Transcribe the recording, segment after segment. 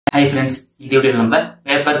Hi friends, இந்த வீடியோல நம்ம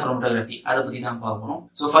பேப்பர் chromatography அத பத்தி தான் பார்க்க போறோம்.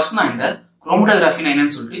 சோ ஃபர்ஸ்ட் நான் இந்த chromatography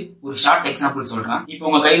என்னன்னு சொல்லிட்டு ஒரு ஷார்ட் எக்ஸாம்பிள் சொல்றேன். இப்போ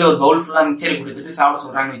உங்க கையில ஒரு பவுல் ஃபுல்லா மிக்சர் கொடுத்துட்டு சாப்பிட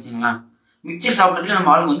சொல்றாங்கன்னு வெச்சீங்களா. மிக்சர் சாப்பிடுறதுல நம்ம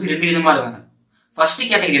ஆளுங்க வந்து ரெண்டு விதமா இருக்காங்க. ஃபர்ஸ்ட்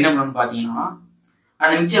கேட்டகரி என்ன பண்ணுவாங்க பாத்தீங்கன்னா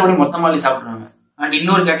அந்த மிக்சரோட மொத்தமாவே சாப்பிடுறாங்க. அண்ட்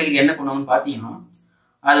இன்னொரு கேட்டகரி என்ன பண்ணுவாங்கன்னு பாத்தீங்கன்னா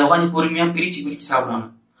அதை உட்காந்து பொறுமையா பிரிச்சு சாப்பிடுவாங்க.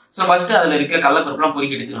 சோ ஃபர்ஸ்ட் அதுல இருக்க கடலைப்பருப்புலாம்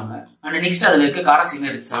பொறுக்கி எடுத்துறாங்க. அண்ட் நெக்ஸ்ட் அதுல இருக்க கார சீனை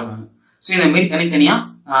எடுத்து சாப்பிடுவாங்க. சோ இந்த மாதிரி தனித்தனியா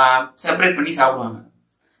செப்பரேட் பண்ணி சாப்பிடுவாங்க.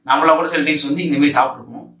 நம்மளா கூட சில டைம்ஸ் வந்து இந்த மாதிரி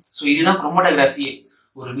சாப்பிட்டுருக்கோம். ஸோ இதுதான் குரோமட்டோகிராஃபி.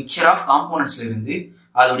 ஒரு மிக்சர் ஆஃப் காம்போனன்ட்ஸ்ல இருந்து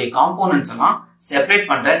அதோடைய காம்போனன்ட்ஸ் எல்லாம் செப்பரேட்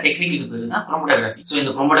பண்ற டெக்னிக்கு பேரு தான் குரோமட்டோகிராஃபி. ஸோ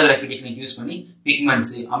இந்த குரோமட்டோகிராஃபி டெக்னிக் யூஸ் பண்ணி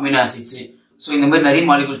பிக்மெண்ட்ஸ், அமினோஆசிட்ஸ், ஸோ இந்த மாதிரி நிறைய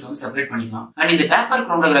மாலிகூல்ஸ் வந்து செப்பரேட் பண்ணிக்கலாம். அண்ட் இந்த பேப்பர்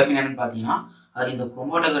குரோமட்டோகிராஃபி என்னன்னு பாத்தீங்கன்னா அது இந்த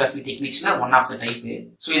chromatography டெக்னிக்ஸ்ல one of the type.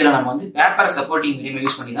 So இதுல நம்ம வந்து பேப்பர் சப்போர்ட்டிங் மீடியம்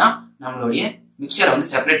யூஸ் பண்ணி தான் நம்மளுடைய மிக்சரை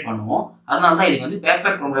வந்து செப்பரேட் பண்ணுவோம். அதனால தான் இதுக்கு வந்து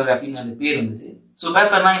பேப்பர் குரோமட்டோகிராஃபின்னு அந்த பேர் வந்தது. ஸோ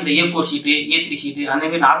பேப்பர்னா இந்த A4 ஷீட்டு, A3 ஷீட்டு அந்த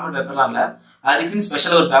மாதிரி நார்மல் பேப்பர்லாம் இல்லை, அதுக்குன்னு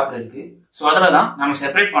ஸ்பெஷலாக ஒரு பேப்பர் இருக்கு. ஸோ அதில் தான் நம்ம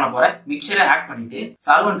செப்பரேட் பண்ண போற மிக்சரை ஆட் பண்ணிட்டு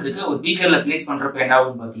சால்வெண்ட் இருக்கு ஒரு பீக்கர்ல பிளேஸ் பண்றப்ப என்ன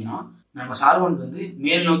ஆகும்னு பார்த்தீங்கன்னா நம்ம சால்வெண்ட் வந்து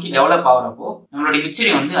மேல் நோக்கி டெவலப் ஆகிறப்போ நம்மளுடைய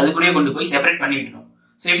மிக்சரை வந்து அதுக்குள்ளேயே கொண்டு போய் செப்பரேட் பண்ணி விட்டோம்.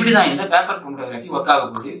 ஸோ இப்படிதான் இந்த பேப்பர் குரோமட்டோகிராஃபி ஒர்க் ஆக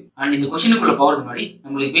போகுது. அண்ட் இந்த கொஸ்டினுக்குள்ள போறது முன்னாடி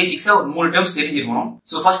நம்மளுக்கு பேசிக்ஸா ஒரு 3 டேர்ம்ஸ் தெரிஞ்சிருக்கணும்.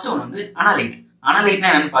 ஸோ ஃபர்ஸ்ட் ஒன் வந்து அனலைட்.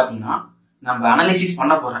 அனலைட்னா என்னன்னு பாத்தீங்கன்னா நம்ம அனலைசிஸ்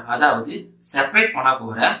பண்ண போற, அதாவது செப்பரேட் பண்ண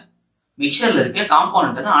போற மிக்சர்ல இருக்க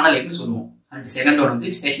காம்போனன்ட் தான் அனலைட்னு சொல்லுவோம். அண்ட் செகண்ட் ஒன் வந்து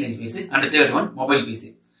stationary phase. And third one mobile face.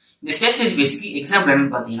 இந்த ஸ்டேஷனரி ஃபேஸ்க்கு எக்ஸாம்பிள்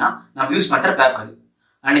என்னன்னு பாத்தீங்கன்னா நம்ம யூஸ் பண்ற பேப்பர்.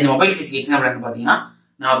 அண்ட் இந்த மொபைல் ஃபேஸ்க்கு எக்ஸாம்பிள் என்னன்னு பாத்தீங்கன்னா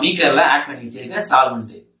நம்ம பீக்கர்ல ஆட் பண்ணி வச்சிருக்க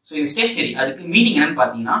சால்வெண்ட். ஸோ இந்த ஸ்டேஷனரி அதுக்கு மீனிங் என்னன்னு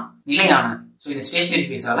பாத்தீங்கன்னா நிலையான. ஸோ இந்த ஸ்டேஷனரி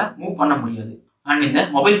ஃபேஸால மூவ் பண்ண முடியாது. அண்ட் இந்த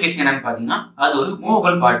மொபைல் ஃபேஸ் என்னன்னு பாத்தீங்கன்னா அது ஒரு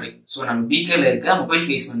மூவபிள் பார்ட். ஸோ நம்ம பீக்கர்ல இருக்க மொபைல்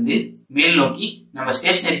ஃபேஸ் வந்து மேல் நோக்கி நம்ம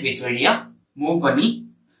ஸ்டேஷனரி ஃபேஸ் வழியா மூவ் பண்ணி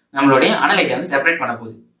நம்மளுடைய அனலைட்டை வந்து செப்பரேட் பண்ண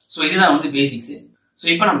போகுது. ஸோ இதுதான் வந்து பேசிக்ஸ். ஸோ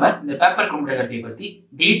இப்போ நம்ம இந்த பேப்பர் குரோமட்டோகிராஃபியை பத்தி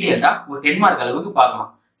டீட்டெயில்டா ஒரு 10 மார்க் அளவுக்கு பார்க்கலாம்.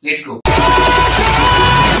 Let's go.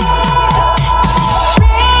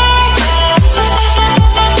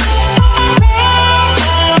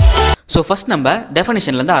 ஸோ ஃபர்ஸ்ட் நம்ம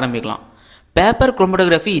டெஃபினிஷன்லேருந்து ஆரம்பிக்கலாம். Paper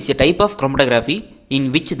chromatography is a type of chromatography in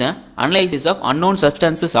which the analysis of unknown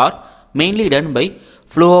substances are mainly done by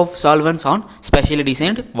flow of solvents on specially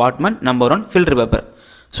designed whatman number 1 filter paper.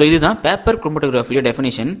 So இதுதான் paper குரோமட்டோகிராஃபியோட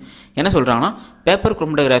definition. என்ன சொல்கிறாங்கன்னா paper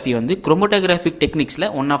chromatography வந்து குரோமட்டோகிராஃபிக் டெக்னிக்ஸில்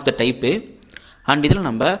one of the type. And இதில்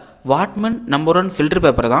நம்ம வாட்மன் number 1 filter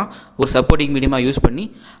பேப்பரை தான் ஒரு supporting மீடியமாக யூஸ் பண்ணி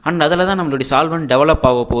அண்ட் அதில் தான் நம்மளுடைய சால்வெண்ட் டெவலப்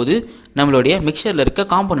ஆக போகுது, நம்மளுடைய மிக்சரில் இருக்க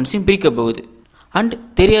காம்போனன்ட்ஸையும் பிரிக்க போகுது, அண்ட்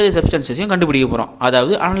தெரியாத சப்ஸ்டன்சஸையும் கண்டுபிடிக்க போகிறோம்,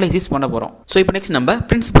 அதாவது அனலைசிஸ் பண்ண போகிறோம். ஸோ இப்போ நெக்ஸ்ட் நம்ம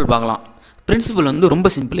பிரின்சிபல் பார்க்கலாம். பிரின்சிபல் வந்து ரொம்ப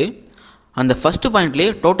சிம்பிள். அந்த ஃபஸ்ட்டு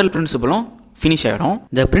பாயிண்ட்லேயே டோட்டல் பிரின்சிபலும் ஃபினிஷ் ஆகிடும்.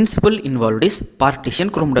 த principal involved is partition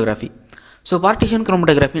chromatography. So partition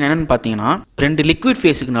chromatography என்னென்னு பார்த்தீங்கன்னா 2 லிக்விட்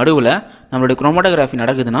ஃபேஸுக்கு நடுவில் நம்மளுடைய குரோமட்டோகிராஃபி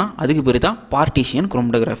நடக்குதுன்னா அதுக்கு பேர் தான் பார்ட்டிஷன்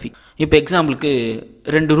குரோமட்டோகிராஃபி. இப்போ எக்ஸாம்பிளுக்கு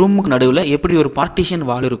 2 ரூமுக்கு நடுவில் எப்படி ஒரு பார்ட்டிஷன்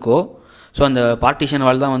வால் இருக்கோ, ஸோ அந்த பார்ட்டிஷன்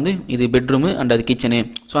வால் தான் வந்து இது பெட்ரூமு அண்ட் அது கிச்சனு,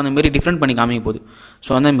 ஸோ அந்தமாரி டிஃப்ரெண்ட் பண்ணி காமிக்க போகுது.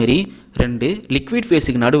 ஸோ அந்தமாரி 2 லிக்விட்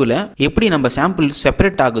ஃபேஸுக்கு நடுவில் எப்படி நம்ம சாம்பிள்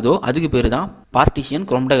செப்பரேட் ஆகுதோ அதுக்கு பேர் தான் பார்ட்டிஷன்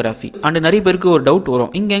குரோமட்டோகிராஃபி. அண்ட் நிறைய பேருக்கு ஒரு டவுட்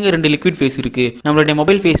வரும், இங்கே 2 லிக்விட் ஃபேஸ் இருக்குது, நம்மளுடைய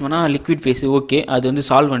மொபைல் ஃபேஸ் வேணால் லிக்விட் ஃபேஸு ஓகே, அது வந்து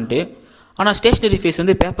சால்வெண்ட்டு, ஆனால் ஸ்டேஷ்னரி ஃபேஸ்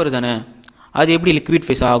வந்து பேப்பர் தானே, அது எப்படி லிக்விட்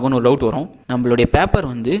ஃபேஸ் ஆகும்னு ஒரு டவுட் வரும். நம்மளுடைய பேப்பர்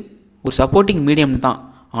வந்து ஒரு சப்போர்ட்டிங் மீடியம் தான்,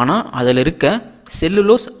 ஆனால் அதில் இருக்க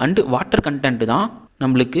செல்லுலோஸ் அண்டு வாட்டர் கண்டென்ட் தான்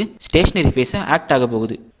நம்மளுக்கு ஸ்டேஷ்னரி ஃபேஸை ஆக்ட் ஆக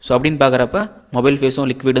போகுது. ஸோ அப்படின்னு பார்க்குறப்ப மொபைல் ஃபேஸும்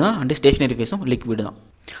லிக்விடு தான் அண்டு ஸ்டேஷ்னரி ஃபேஸும் லிக்விடு தான்.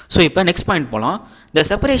 ஸோ இப்போ நெக்ஸ்ட் பாயிண்ட் போகலாம். த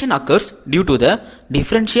separation occurs due to the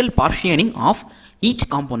differential பார்ஷியனிங் of each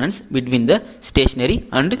components between the stationery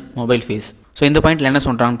and mobile face. So இந்த பாயிண்டில் என்ன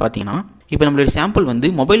சொல்கிறான்னு பார்த்தீங்கன்னா இப்போ நம்மளுடைய சாம்பிள் வந்து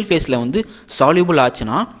மொபைல் ஃபேஸில் வந்து சால்யூபிள்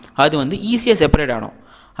ஆச்சுன்னா அது வந்து ஈஸியாக செப்பரேட் ஆகிடும்.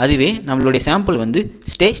 அதுவே நம்மளுடைய சாம்பிள் வந்து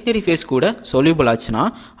ஸ்டேஷ்னரி ஃபேஸ் கூட சால்யூபிள் ஆச்சுன்னா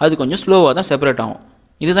அது கொஞ்சம் ஸ்லோவாக தான் செப்பரேட் ஆகும்.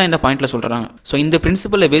 இதுதான் இந்த பாயிண்டில் சொல்கிறாங்க. ஸோ இந்த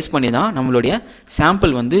பிரின்சிபலை பேஸ் பண்ணி தான் நம்மளுடைய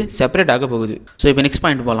சாம்பிள் வந்து செப்பரேட் ஆக போகுது. ஸோ இப்போ நெக்ஸ்ட்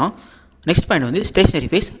பாயிண்ட் போகலாம். நெக்ஸ்ட் பாயிண்ட் வந்து stationery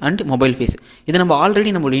face and mobile face. இதை நம்ம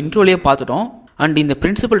ஆல்ரெடி நம்மளோட இன்ட்ரோலேயே பார்த்துட்டோம். அண்ட் இந்த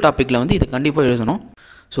பிரின்சிபல் டாப்பிக்கில் வந்து இதை கண்டிப்பாக எழுதணும்.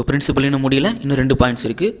 ஸோ பிரின்சிபல் இன்னும் முடியல, இன்னும் 2 பாயிண்ட்ஸ்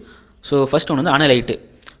இருக்குது. ஸோ ஃபர்ஸ்ட் ஒன்று வந்து அனலைட்டு.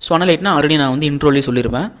 ஸோ அனலைட்னா ஆல்ரெடி நான் வந்து இன்ட்ரோலேயே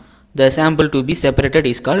சொல்லியிருப்பேன். த sample to be separated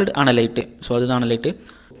is called அனலைட்டு. So அதுதான் அனலைட்டு.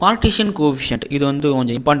 பார்ட்டிஷன் கோஎஃபிஷியன்ட் இது வந்து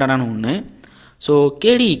கொஞ்சம் இம்பார்ட்டண்டான ஒன்று. So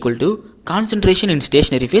KD equal to concentration in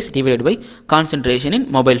stationary phase divided by concentration in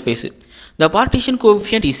mobile phase. The partition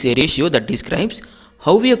coefficient is a ratio that describes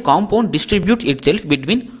how a compound distributes itself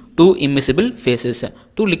between 2 immiscible phases,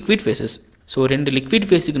 2 liquid phases. So 2 liquid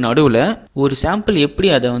ஃபேஸுக்கு நடுவில் ஒரு sample எப்படி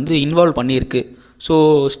அதை வந்து involve பண்ணியிருக்கு, so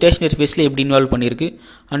stationary ஃபேஸில் எப்படி involve பண்ணியிருக்கு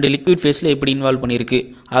அண்ட் லிக்விட் ஃபேஸில் எப்படி இன்வால்வ் பண்ணியிருக்கு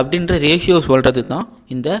அப்படின்ற ரேஷியோ சொல்கிறது தான்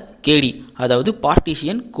இந்த கேடி, அதாவது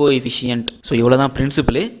பார்ட்டிஷியன் கோஎஃபிஷியன்ட். ஸோ இவ்வளோ தான்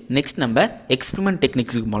பிரின்சிபலு. நெக்ஸ்ட் நம்ம எக்ஸ்பெரிமெண்ட்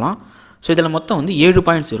டெக்னிக்ஸுக்கு போகலாம். ஸோ இதில் மொத்தம் வந்து 7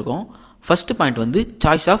 பாயிண்ட்ஸ் இருக்கும். ஃபர்ஸ்ட் பாயிண்ட் வந்து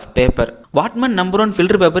choice of paper. வாட்மன் number 1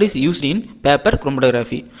 filter paper is used in paper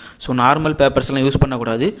chromatography. So normal பேப்பர்ஸ்லாம் use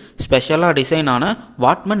பண்ணக்கூடாது. ஸ்பெஷலாக டிசைன் ஆன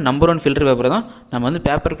வாட்மன் நம்பர் 1 ஃபில்டர் பேப்பர் தான் நம்ம வந்து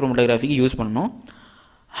பேப்பர் குரோமட்டோகிராஃபிக்கு யூஸ் பண்ணணும்.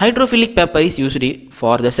 Hydrophilic paper is used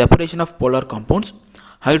for the separation of polar compounds.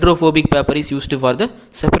 Hydrophobic paper is used for the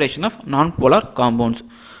separation of நான் polar compounds.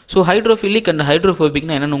 So hydrophilic and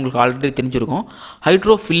ஹைட்ரோஃபோபிக்னா என்னென்னு உங்களுக்கு ஆல்ரெடி தெரிஞ்சிருக்கும்.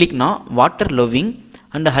 ஹைட்ரோஃபிலிக்னா water loving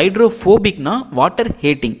and ஹைட்ரோஃபோபிக்னா water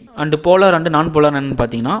hating. And polar and நான் polar என்னென்னு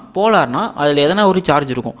பார்த்தீங்கன்னா, போலார்னா அதில் எதனா ஒரு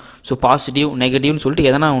சார்ஜ் இருக்கும். ஸோ பாசிட்டிவ் நெகட்டிவ்னு சொல்லிட்டு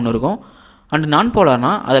எதனா ஒன்று இருக்கும். அண்டு நான்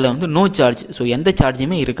போலார்னா அதில் வந்து நோ சார்ஜ், ஸோ எந்த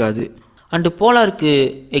சார்ஜுமே இருக்காது. அண்டு போலாருக்கு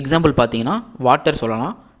எக்ஸாம்பிள் பார்த்தீங்கன்னா வாட்டர்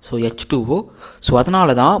சொல்லலாம். So H2O. ஸோ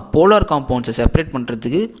அதனால தான் போலார் காம்பவுண்ட்ஸை செப்பரேட்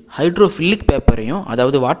பண்ணுறதுக்கு ஹைட்ரோஃபிலிக் பேப்பரையும்,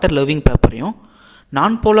 அதாவது வாட்டர் லவ்விங் பேப்பரையும்,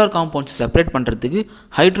 நான் போலார் காம்பவுண்ட்ஸை செப்பரேட் பண்ணுறதுக்கு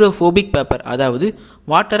ஹைட்ரோஃபோபிக் பேப்பர், அதாவது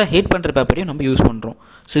வாட்டரை ஹேட் பண்ணுற பேப்பரையும் நம்ம யூஸ் பண்ணுறோம்.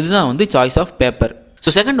 ஸோ இதுதான் வந்து choice of paper.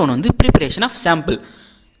 So second one வந்து preparation of sample.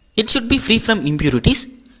 It should be free from impurities.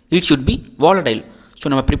 It should be volatile. So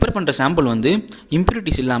நம்ம ப்ரிப்பேர் பண்ணுற சாம்பிள் வந்து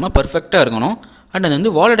இம்ப்யூரிட்டிஸ் இல்லாமல் பர்ஃபெக்டாக இருக்கணும். அண்ட் அது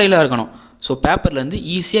வந்து வாலடைலாக இருக்கணும். ஸோ பேப்பர்லேருந்து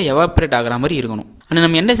ஈஸியாக எவாப்ரேட் ஆகிற மாதிரி இருக்கணும். அண்ட்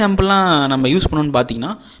நம்ம எந்த சாம்பிள்லாம் நம்ம யூஸ் பண்ணணும்னு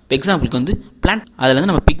பார்த்தீங்கன்னா, இப்போ எக்ஸாம்பிளுக்கு வந்து பிளான்ட், அதில் வந்து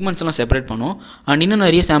நம்ம பிக்மெண்ட்ஸ்லாம் செப்பரேட் பண்ணுவோம். அண்ட் இன்னும்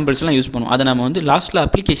நிறைய சாம்பிள்ஸ்லாம் யூஸ் பண்ணுவோம். அதை நம்ம வந்து லாஸ்ட்டில்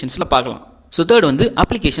அப்ளிகேஷன்ஸில் பார்க்கலாம். ஸோ தேர்ட் வந்து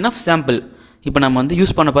அப்ளிகேஷன் ஆஃப் சாம்பிள். இப்போ நம்ம வந்து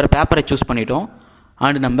யூஸ் பண்ண போகிற பேப்பரை சூஸ் பண்ணிட்டோம்.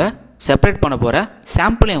 அண்ட் நம்ம செப்பரேட் பண்ண போகிற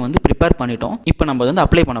சாம்பிளையும் வந்து ப்ரிப்பேர் பண்ணிட்டோம். இப்போ நம்ம வந்து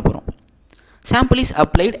அப்ளை பண்ண போகிறோம். Sample is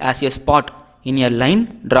applied as a spot in a line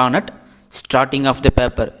drawn at starting of the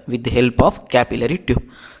paper with the help of capillary tube.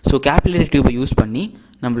 So capillary tube use பண்ணி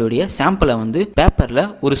நம்மளுடைய சாம்பிளை வந்து பேப்பரில்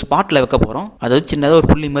ஒரு ஸ்பாட்டில் வைக்க போகிறோம். அதாவது சின்னதாக ஒரு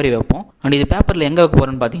புள்ளி மாதிரி வைப்போம். அண்ட் இது பேப்பரில் எங்கே வைக்க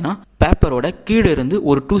போகிறோன்னு பார்த்தீங்கன்னா, பேப்பரோட கீழே இருந்து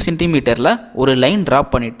ஒரு 2 சென்டிமீட்டரில் ஒரு லைன்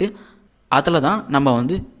ட்ராப் பண்ணிவிட்டு அதில் தான் நம்ம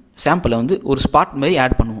வந்து சாம்பிளை வந்து ஒரு ஸ்பாட் மாதிரி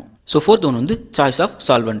ஆட் பண்ணுவோம். ஸோ ஃபோர்த் ஒன் வந்து choice of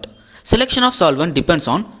solvent. Selection of solvent depends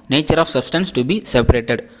on nature of substance to be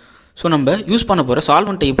separated. So நம்ம யூஸ் பண்ண போகிற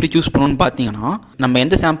சால்வெண்ட்டை எப்படி சூஸ் பண்ணணும்னு பார்த்தீங்கன்னா, நம்ம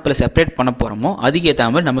எந்த சாம்பிளை செப்பரேட் பண்ண போகிறோமோ அதுக்கேற்ற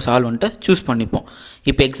மாதிரி நம்ம சால்வெண்ட்டை சூஸ் பண்ணிப்போம்.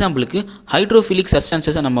 இப்போ எக்ஸாம்பிளுக்கு ஹைட்ரோஃபிலிக்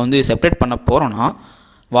சப்ஸ்டன்சஸை நம்ம வந்து செப்பரேட் பண்ண போகிறோன்னா,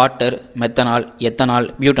 water, methanol, ethanol,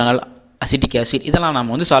 butanol, acetic acid இதெல்லாம்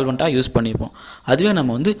நம்ம வந்து சால்வெண்ட்டாக யூஸ் பண்ணிப்போம். அதுவே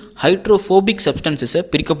நம்ம வந்து ஹைட்ரோஃபோபிக் சப்ஸ்டன்சஸை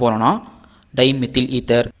பிரிக்க போகிறோன்னா, டைமெத்தில்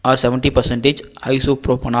ஈத்தர் ஆர் 70%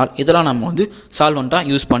 ஐசோப்ரோபனால் இதெல்லாம் நம்ம வந்து சால்வெண்ட்டாக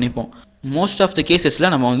யூஸ் பண்ணிப்போம். மோஸ்ட் ஆஃப் த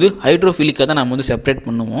கேசஸில் நம்ம வந்து ஹைட்ரோஃபிலிக்காக தான் நம்ம வந்து செப்பரேட்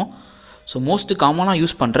பண்ணுவோம். ஸோ மோஸ்ட் காமனாக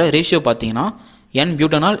யூஸ் பண்ணுற ரேஷியோ பார்த்தீங்கன்னா, n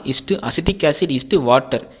butanol is to acetic acid is to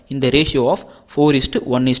water, இந்த ரேஷியோ ஆஃப்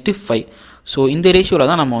 4:1:5. ஸோ இந்த ரேஷியோவில்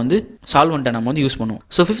தான் நம்ம வந்து சால்வெண்ட்டை நம்ம வந்து யூஸ் பண்ணுவோம்.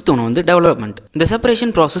 ஸோ ஃபிஃப்த் ஒன்று வந்து டெவலப்மெண்ட். இந்த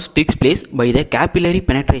separation process takes place by the capillary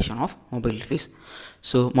penetration of mobile face.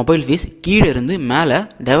 So mobile face கீழே இருந்து மேலே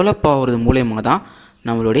டெவலப் ஆகிறது மூலயமா தான்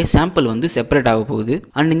நம்மளுடைய சாம்பிள் வந்து செப்பரேட் ஆக போகுது.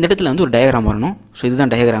 அண்ட் இந்த இடத்துல வந்து ஒரு டயக்ராம் வரணும். ஸோ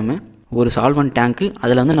இதுதான் டயக்ராமு. ஒரு சால்வெண்ட் டேங்க்கு,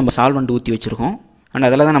 அதில் வந்து நம்ம சால்வெண்ட் ஊற்றி வச்சுருக்கோம். அண்ட்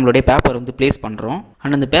அதில் தான் நம்மளுடைய பேப்பர் வந்து ப்ளேஸ் பண்ணுறோம்.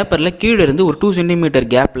 அண்ட் அந்த பேப்பரில் கீழே இருந்து ஒரு 2 சென்டிமீட்டர்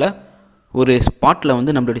கேப்பில் ஒரு ஸ்பாட்டில்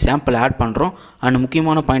வந்து நம்மளுடைய சாம்பிள் ஆட் பண்ணுறோம். அண்ட்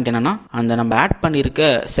முக்கியமான பாயிண்ட் என்னென்னா, அந்த நம்ம ஆட் பண்ணியிருக்க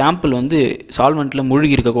சாம்பிள் வந்து சால்வெண்ட்டில்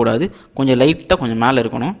முழுகி இருக்கக்கூடாது, கொஞ்சம் லைட்டாக கொஞ்சம் மேலே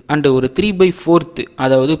இருக்கணும். அண்டு ஒரு 3/4,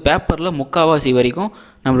 அதாவது பேப்பரில் முக்கால்வாசி வரைக்கும்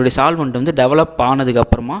நம்மளுடைய சால்வெண்ட் வந்து டெவலப்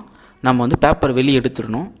ஆனதுக்கப்புறமா நம்ம வந்து பேப்பர் வெளியே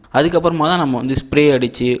எடுத்துடணும். அதுக்கப்புறமா தான் நம்ம வந்து ஸ்ப்ரே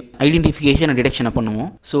அடித்து ஐடென்டிஃபிகேஷன் அண்ட் டிடெக்ஷனை பண்ணுவோம்.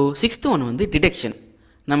 ஸோ சிக்ஸ்த்து ஒன் வந்து டிடெக்ஷன்.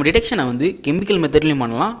 நம்ம டிடெக்ஷனை வந்து கெமிக்கல் மெத்தட்லையும்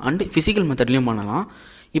பண்ணலாம் அண்ட் ஃபிசிக்கல் மெத்தட்லையும் பண்ணலாம்.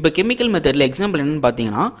 இப்போ கெமிக்கல் மெத்தடில் எக்ஸாம்பிள் என்னென்னு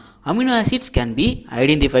பார்த்தீங்கன்னா, அமினோஆசிட்ஸ் can be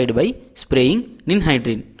identified by spraying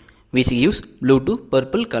நின்ஹைட்ரின் which gives blue to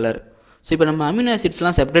purple colour. So இப்போ நம்ம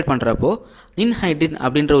அமினோஆசிட்ஸ்லாம் செப்பரேட் பண்ணுறப்போ நின்ஹைட்ரின்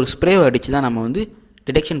அப்படின்ற ஒரு ஸ்ப்ரேவை அடித்து தான் நம்ம வந்து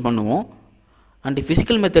டிடெக்ஷன் பண்ணுவோம். அண்ட்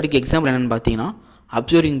ஃபிசிக்கல் மெத்தடுக்கு எக்ஸாம்பிள் என்னென்னு பார்த்தீங்கன்னா,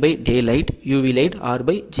 observing by day light, UV light R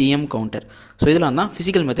by GM counter. So இதெல்லாம் தான்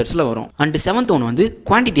ஃபிசிக்கல் மெத்தட்ஸில் வரும். அண்ட் செவன்த் ஒன்று வந்து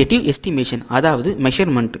குவான்டிடேட்டிவ் எஸ்டிமேஷன், அதாவது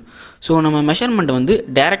மெஷர்மெண்ட். ஸோ நம்ம மெஷர்மெண்ட் வந்து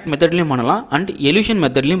டைரக்ட் மெத்தட்லையும் பண்ணலாம் அண்ட் எல்யூஷன்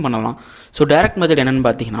மெத்தட்லையும் பண்ணலாம். ஸோ டைரக்ட் மெத்தட் என்னென்னு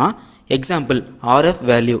பார்த்தீங்கன்னா, example RF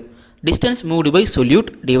value, distance moved by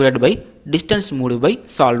solute divided by distance moved by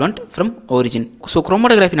solvent from origin. So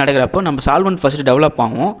chromatography நடக்கிறப்போ நம்ம சால்வெண்ட் ஃபஸ்ட்டு டெவலப்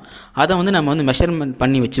ஆகும், அதை வந்து நம்ம வந்து மெஷர்மெண்ட்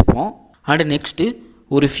பண்ணி வச்சுப்போம். அண்ட் நெக்ஸ்ட்டு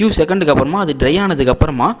ஒரு ஃபியூ செகண்டுக்கு அப்புறமா அது ட்ரை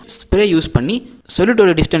ஆனதுக்கப்புறமா ஸ்ப்ரே யூஸ் பண்ணி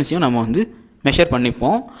சொல்யூட்டோட டிஸ்டன்ஸையும் நம்ம வந்து மெஷர்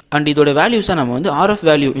பண்ணிப்போம். அண்ட் இதோட வேல்யூஸை நம்ம வந்து RF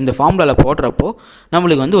வேல்யூ இந்த ஃபார்முலாவில் போடுறப்போ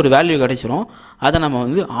நம்மளுக்கு வந்து ஒரு வேல்யூ கிடச்சிரும். அதை நம்ம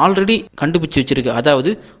வந்து ஆல்ரெடி கண்டுபிடிச்சி வச்சுருக்கு,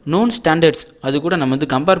 அதாவது நோன் ஸ்டாண்டர்ட்ஸ், அது கூட நம்ம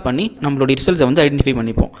வந்து கம்பேர் பண்ணி நம்மளோட ரிசல்ட்ஸை வந்து ஐடென்டிஃபை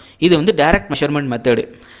பண்ணிப்போம். இது வந்து direct measurement method.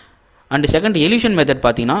 And second illusion method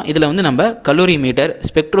பார்த்தீங்கன்னா இதில் வந்து நம்ம கலோரிமீட்டர்,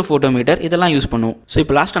 ஸ்பெக்ட்ரோஃபோட்டோமீட்டர் இதெல்லாம் யூஸ் பண்ணுவோம். ஸோ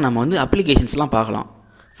இப்போ லாஸ்ட்டாக நம்ம வந்து அப்ளிகேஷன்ஸ்லாம் பார்க்கலாம்.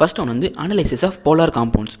 ஃபர்ஸ்ட் ஒன் வந்து analysis of polar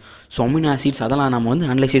compounds. So அமினோஆசிட்ஸ் அதெல்லாம் நம்ம வந்து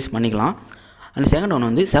அனலைசிஸ் பண்ணிக்கலாம். அண்ட் செகண்ட் ஒன்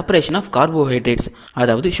வந்து செப்பரேஷன் ஆஃப் கார்போஹைட்ரேட்ஸ்,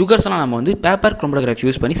 அதாவது சுகர்ஸ்லாம் நம்ம வந்து பேப்பர் குரோமட்டோகிராஃபி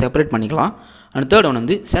யூஸ் பண்ணி செப்பரேட் பண்ணிக்கலாம். அண்ட் தேர்ட் ஒன்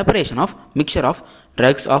வந்து separation of mixture of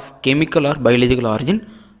drugs of chemical R biological origin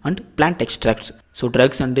and plant extracts. So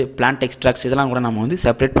drugs and plant extracts இதெல்லாம் கூட நம்ம வந்து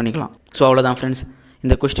செப்பரேட் பண்ணிக்கலாம். ஸோ அவ்வளோதான் ஃப்ரெண்ட்ஸ்.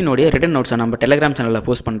 இந்த கொஸ்டினோடைய ரிட்டன் நோட்ஸை நம்ம டெலிகிராம் சேனலில்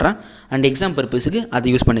போஸ்ட் பண்ணுறேன். அண்ட் எக்ஸாம் பர்பஸுக்கு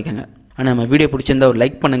அதை யூஸ் பண்ணிக்கோங்க. அண்ட் நம்ம வீடியோ பிடிச்சிருந்தா ஒரு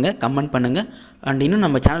லைக் பண்ணுங்கள், கமெண்ட் பண்ணுங்கள். அண்ட் இன்னும்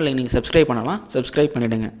நம்ம சேனலில் நீங்கள் சப்ஸ்கிரைப் பண்ணலாம், சப்ஸ்கிரைப்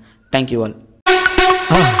பண்ணிவிடுங்க. Thank you all.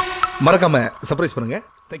 மறக்காம சர்ப்ரைஸ் பண்ணுங்க.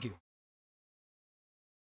 தேங்க்யூ.